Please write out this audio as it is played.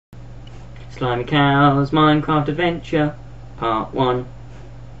Slimy Cow's Minecraft Adventure, Part 1.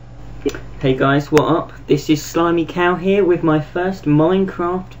 Hey guys, what up? This is Slimy Cow here with my first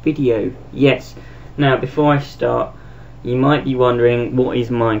Minecraft video. Yes, now before I start, you might be wondering what is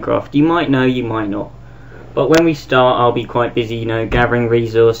Minecraft. You might know, you might not. But when we start, I'll be quite busy, gathering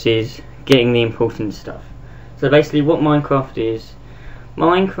resources, getting the important stuff. So basically what Minecraft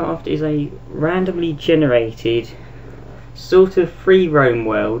is a randomly generated sort of free roam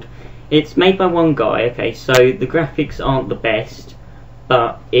world. It's made by one guy, okay, so the graphics aren't the best,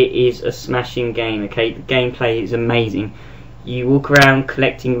 but it is a smashing game, okay. The gameplay is amazing. You walk around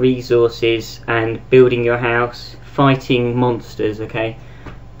collecting resources and building your house, fighting monsters, okay.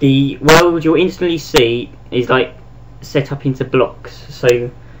 The world you'll instantly see is like set up into blocks.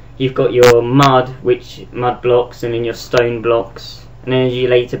 So you've got your mud blocks, and then your stone blocks, and then as you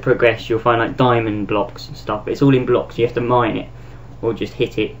later progress you'll find like diamond blocks and stuff. It's all in blocks, you have to mine it or just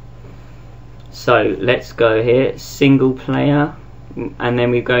hit it. So let's go here, single player, and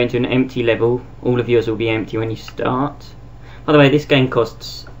then we go into an empty level. All of yours will be empty when you start. By the way, this game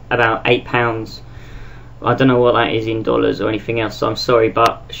costs about £8. I don't know what that is in dollars or anything else, so I'm sorry,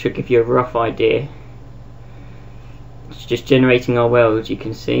 but I should give you a rough idea. It's just generating our world, you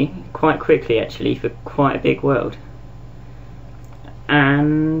can see, quite quickly actually, for quite a big world.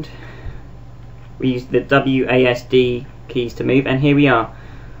 And we use the WASD keys to move, and here we are.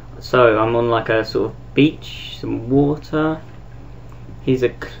 So I'm on like a sort of beach, some water. Here's a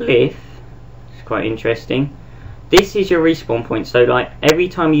cliff. It's quite interesting. This is your respawn point, so like every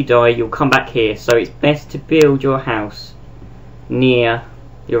time you die you'll come back here, so it's best to build your house near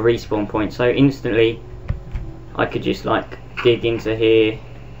your respawn point. So instantly I could just like dig into here,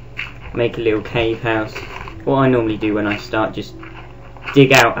 make a little cave house. What I normally do when I start, just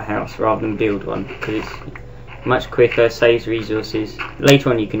dig out a house rather than build one, because it's much quicker, saves resources.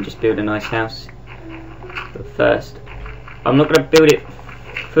 Later on you can just build a nice house, but first I'm not going to build it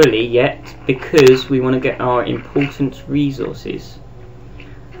fully yet because we want to get our important resources.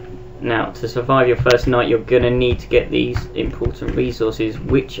 Now, to survive your first night you're going to need to get these important resources,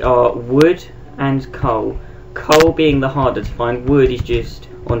 which are wood and coal. Coal being the harder to find, wood is just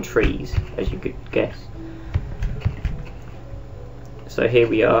on trees, as you could guess. So here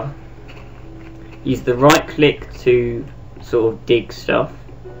we are. Use the right click to sort of dig stuff,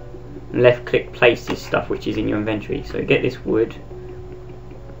 and left click places stuff which is in your inventory. So get this wood,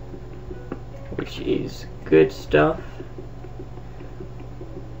 which is good stuff.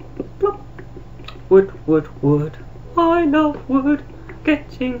 Plop. Wood, wood, wood. I love wood.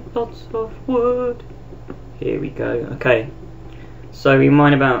 Getting lots of wood. Here we go. Okay, so we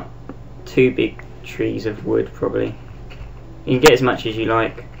mine about 2 big trees of wood probably. You can get as much as you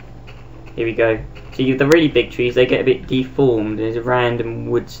like. Here we go. See, the really big trees, they get a bit deformed. There's random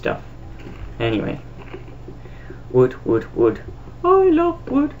wood stuff. Anyway. Wood, wood, wood. I love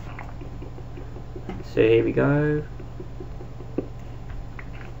wood. So here we go.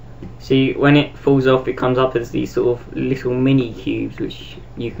 See, when it falls off it comes up as these sort of little mini cubes which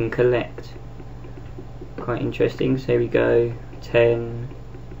you can collect. Quite interesting. So here we go. 10.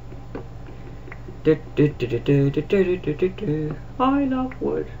 I love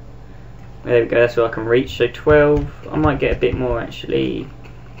wood. There we go, that's all I can reach. So 12, I might get a bit more actually.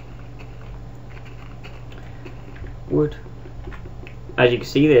 Wood. As you can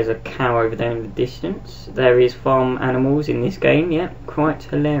see, there's a cow over there in the distance. There is farm animals in this game, yeah, quite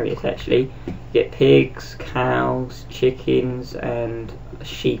hilarious actually. You get pigs, cows, chickens and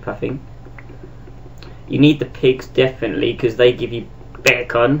sheep, I think. You need the pigs definitely because they give you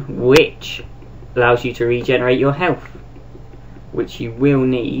bacon, which allows you to regenerate your health, which you will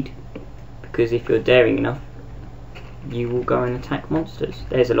need. Because if you're daring enough, you will go and attack monsters.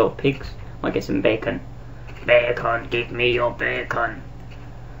 There's a lot of pigs. Might get some bacon. Bacon, give me your bacon.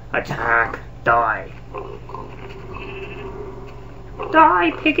 Attack, die.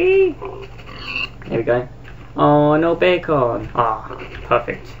 Die, piggy. There we go. Oh, no bacon. Ah,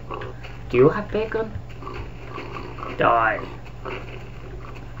 perfect. Do you have bacon? Die.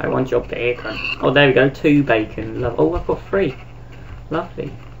 I want your bacon. Oh, there we go. 2 bacon. Oh, I've got 3.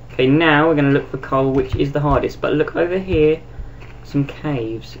 Lovely. Okay, now we're going to look for coal, which is the hardest. But look over here, some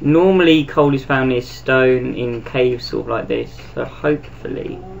caves. Normally coal is found near stone in caves sort of like this. So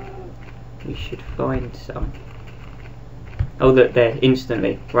hopefully we should find some. Oh look, there,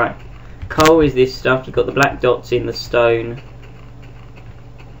 instantly. Right. Coal is this stuff. You've got the black dots in the stone.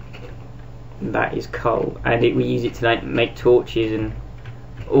 That is coal. And we use it to like make torches and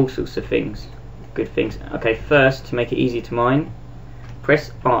all sorts of things. Good things. Okay, first, to make it easy to mine,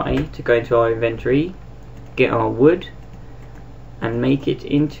 press I to go into our inventory, get our wood, and make it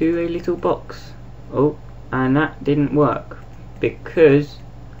into a little box. Oh, and that didn't work because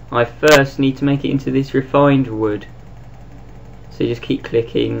I first need to make it into this refined wood. So just keep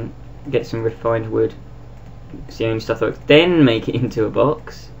clicking, get some refined wood. It's the only stuff that works. Then make it into a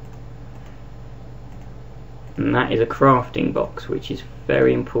box. And that is a crafting box, which is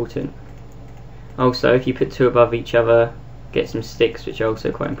very important. Also, if you put two above each other, get some sticks, which are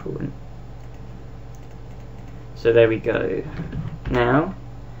also quite important. So there we go. Now,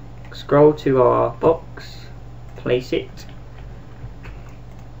 scroll to our box, place it,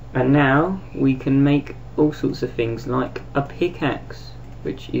 and now we can make all sorts of things like a pickaxe,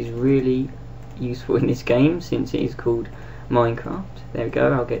 which is really useful in this game since it is called Minecraft. There we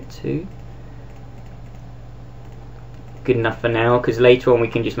go, I'll get two. Good enough for now, because later on we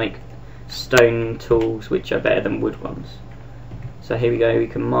can just make stone tools which are better than wood ones. So here we go, we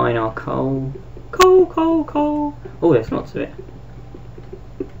can mine our coal. Coal! Oh, there's lots of it.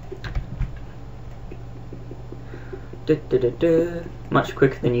 Much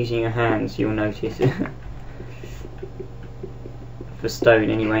quicker than using your hands, you'll notice. For stone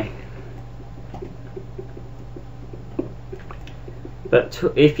anyway. But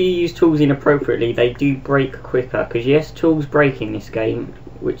if you use tools inappropriately, they do break quicker, because yes, tools break in this game,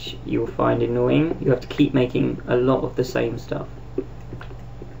 which you'll find annoying. You have to keep making a lot of the same stuff.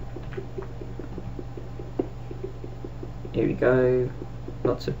 Here we go,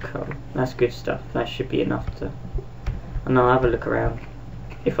 lots of coal. That's good stuff, that should be enough to... And I'll have a look around.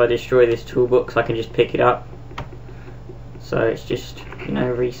 If I destroy this toolbox, I can just pick it up. So it's just, you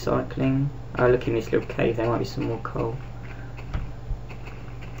know, recycling. Oh, look in this little cave, there might be some more coal.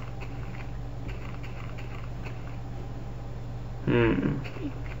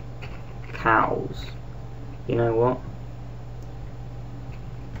 Cows. You know what?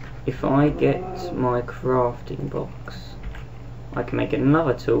 If I get my crafting box, I can make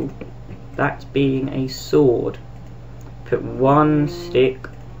another tool. That being a sword. Put one stick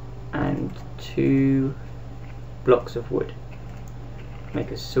and 2 blocks of wood. Make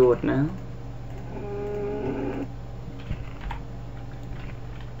a sword now.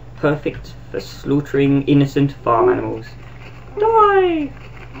 Perfect for slaughtering innocent farm animals. Die!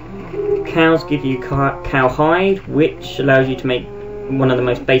 Cows give you cow hide, which allows you to make one of the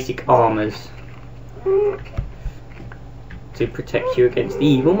most basic armors to protect you against the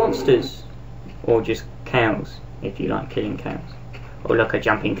evil monsters, or just cows if you like killing cows. Oh look, a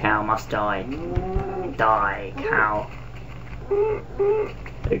jumping cow must die. Die, cow.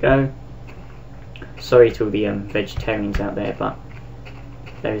 There you go. Sorry to all the vegetarians out there, but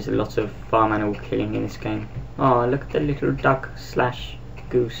there is a lot of farm animal killing in this game. Oh, look at the little duck slash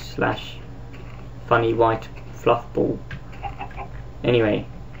goose slash funny white fluff ball. Anyway,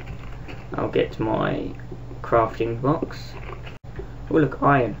 I'll get my crafting box. Oh look,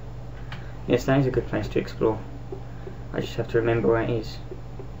 iron. Yes, that is a good place to explore. I just have to remember where it is.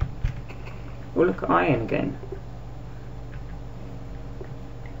 Oh look, iron again.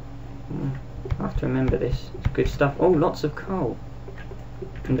 I have to remember this. It's good stuff. Oh, lots of coal.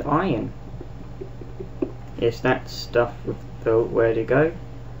 And iron. Yes, that stuff with the, where to go?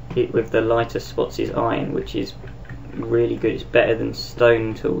 It with the lighter spots is iron, which is really good. It's better than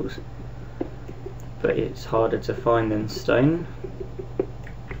stone tools, but it's harder to find than stone.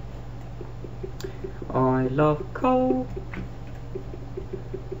 I love coal.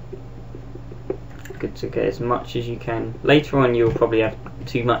 Good to get as much as you can. Later on you'll probably have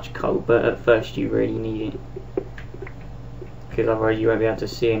too much coal, but at first you really need it, because otherwise you won't be able to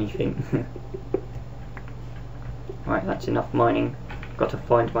see anything. Right, that's enough mining. Got to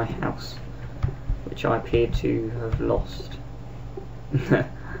find my house, which I appear to have lost.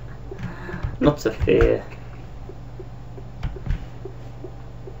 Not to fear.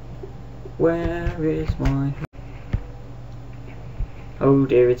 Where is my... Oh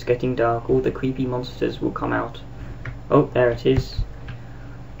dear, it's getting dark. All the creepy monsters will come out. Oh, there it is.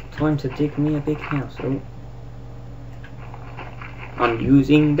 Time to dig me a big house. Oh. I'm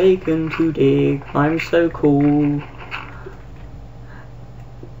using bacon to dig. I'm so cool.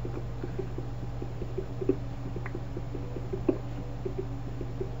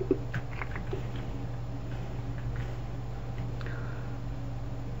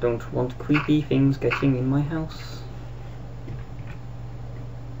 Don't want creepy things getting in my house.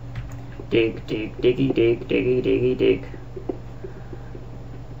 Dig, dig, diggy, dig, diggy, diggy, dig.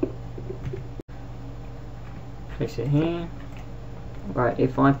 Place it here. Right,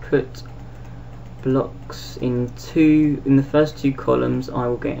 if I put blocks in the first 2 columns, I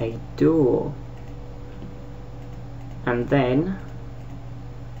will get a door. And then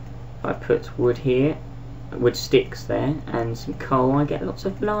I put wood here, wood sticks there and some coal, I get lots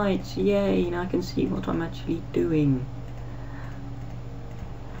of lights. Yay! And I can see what I'm actually doing.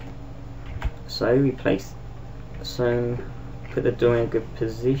 So we put the door in a good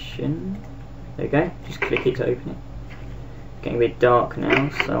position. There we go. Just click it to open it. Getting a bit dark now,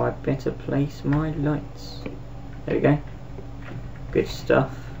 so I better place my lights. There we go. Good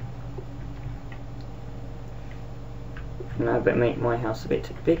stuff. Now I better make my house a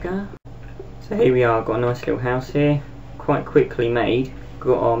bit bigger. So here we are, got a nice little house here. Quite quickly made.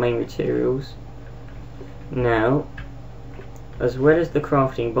 Got our main materials. Now, as well as the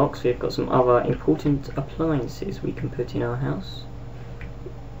crafting box, we've got some other important appliances we can put in our house.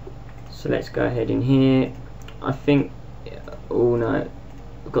 So let's go ahead in here. I think, oh no,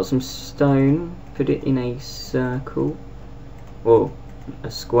 I've got some stone, put it in a circle, or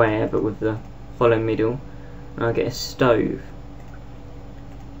a square but with the hollow middle, and I'll get a stove.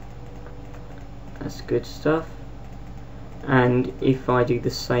 That's good stuff. And if I do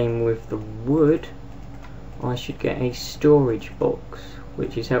the same with the wood, I should get a storage box,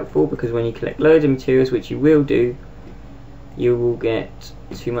 which is helpful because when you collect loads of materials, which you will do, you will get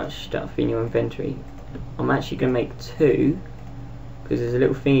too much stuff in your inventory. I'm actually going to make two, because there's a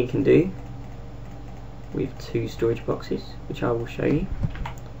little thing you can do with two storage boxes, which I will show you.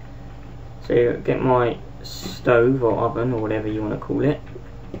 So get my stove or oven or whatever you want to call it,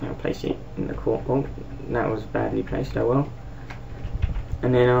 and I'll place it in the corner. Oh, that was badly placed, oh well.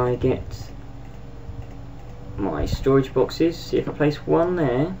 And then I get my storage boxes. See, if I place one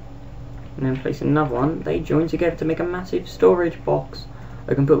there and then place another one, they join together to make a massive storage box.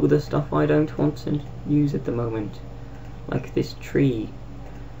 I can put all the stuff I don't want to use at the moment, like this tree.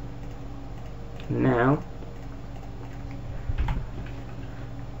 Now,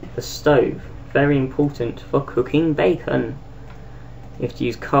 the stove, very important for cooking bacon. You have to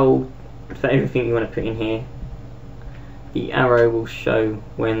use coal for everything you want to put in here. The arrow will show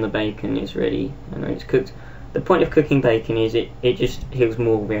when the bacon is ready and when it's cooked. The point of cooking bacon is it just heals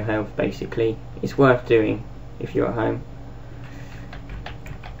more of your health, basically. It's worth doing if you're at home.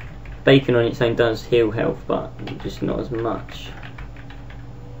 Bacon on its own does heal health, but just not as much.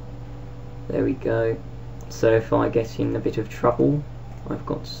 There we go. So if I get in a bit of trouble, I've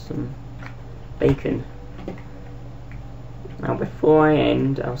got some bacon. Now before I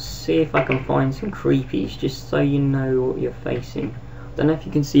end, I'll see if I can find some creepies, just so you know what you're facing. I don't know if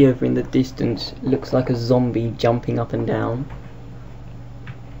you can see over in the distance, it looks like a zombie jumping up and down.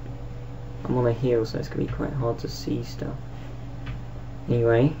 I'm on a hill, so it's going to be quite hard to see stuff.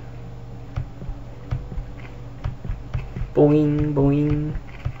 Anyway. Boing, boing.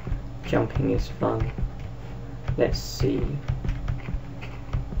 Jumping is fun. Let's see.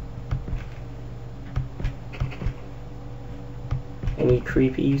 Any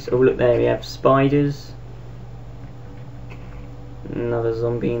creepies? Oh look, there we have spiders. Another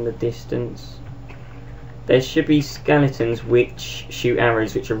zombie in the distance. There should be skeletons which shoot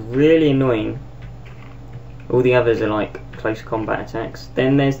arrows, which are really annoying. All the others are like close combat attacks.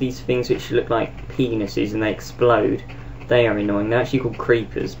 Then there's these things which look like penises and they explode. They are annoying. They're actually called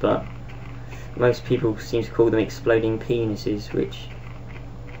creepers, but most people seem to call them exploding penises, which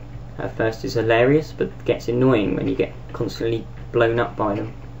at first is hilarious, but gets annoying when you get constantly blown up by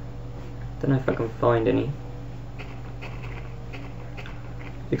them. Don't know if I can find any.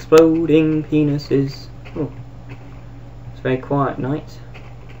 Exploding penises. Oh, it's very quiet night.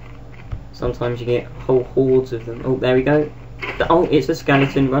 Sometimes you get whole hordes of them. Oh, there we go. Oh, it's a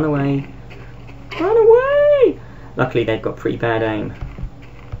skeleton. Run away. Run away! Luckily they've got pretty bad aim.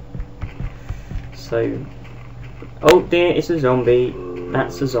 So, oh dear, it's a zombie.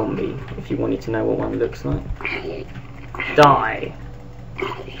 That's a zombie, if you wanted to know what one looks like. Die!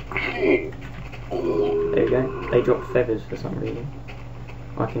 There we go. They drop feathers for some reason.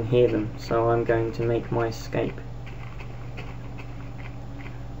 I can hear them, so I'm going to make my escape.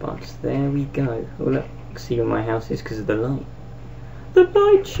 But there we go. Oh look, see where my house is because of the light. The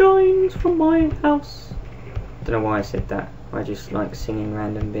light shines from my house. Don't know why I said that. I just like singing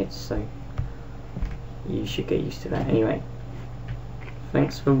random bits, so you should get used to that. Anyway,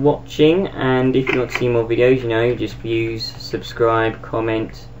 thanks for watching, and if you want to see more videos, you know, just views, subscribe,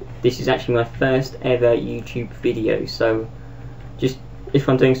 comment. This is actually my first ever YouTube video, so just if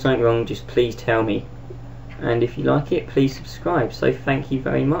I'm doing something wrong, just please tell me. And if you like it, please subscribe. So thank you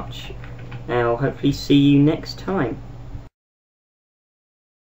very much. I'll hopefully see you next time.